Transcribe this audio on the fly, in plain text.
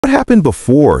What happened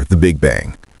before the Big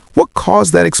Bang? What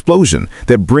caused that explosion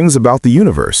that brings about the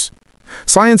universe?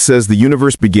 Science says the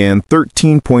universe began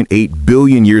 13.8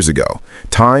 billion years ago.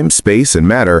 Time, space, and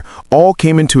matter all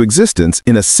came into existence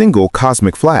in a single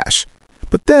cosmic flash.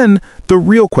 But then, the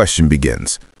real question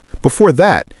begins. Before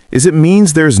that, is it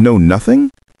means there's no nothing?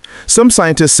 Some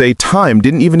scientists say time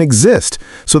didn't even exist,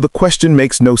 so the question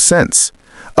makes no sense.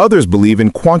 Others believe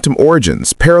in quantum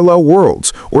origins, parallel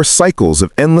worlds, or cycles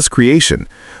of endless creation.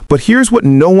 But here's what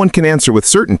no one can answer with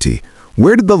certainty.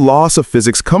 Where did the laws of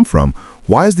physics come from?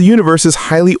 Why is the universe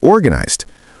highly organized?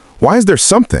 Why is there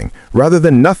something rather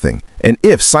than nothing? And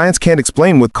if science can't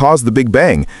explain what caused the Big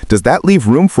Bang, does that leave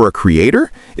room for a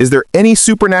creator? Is there any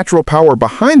supernatural power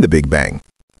behind the Big Bang?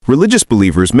 Religious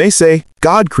believers may say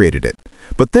God created it.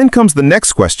 But then comes the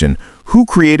next question, who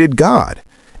created God?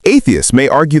 Atheists may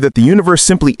argue that the universe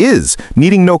simply is,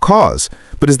 needing no cause.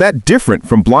 But is that different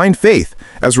from blind faith,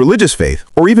 as religious faith,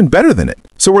 or even better than it?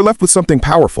 So we're left with something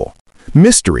powerful.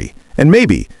 Mystery. And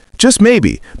maybe, just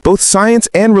maybe, both science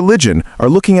and religion are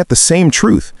looking at the same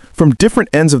truth from different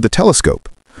ends of the telescope.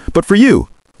 But for you,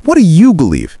 what do you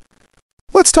believe?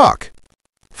 Let's talk.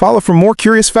 Follow for more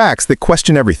curious facts that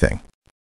question everything.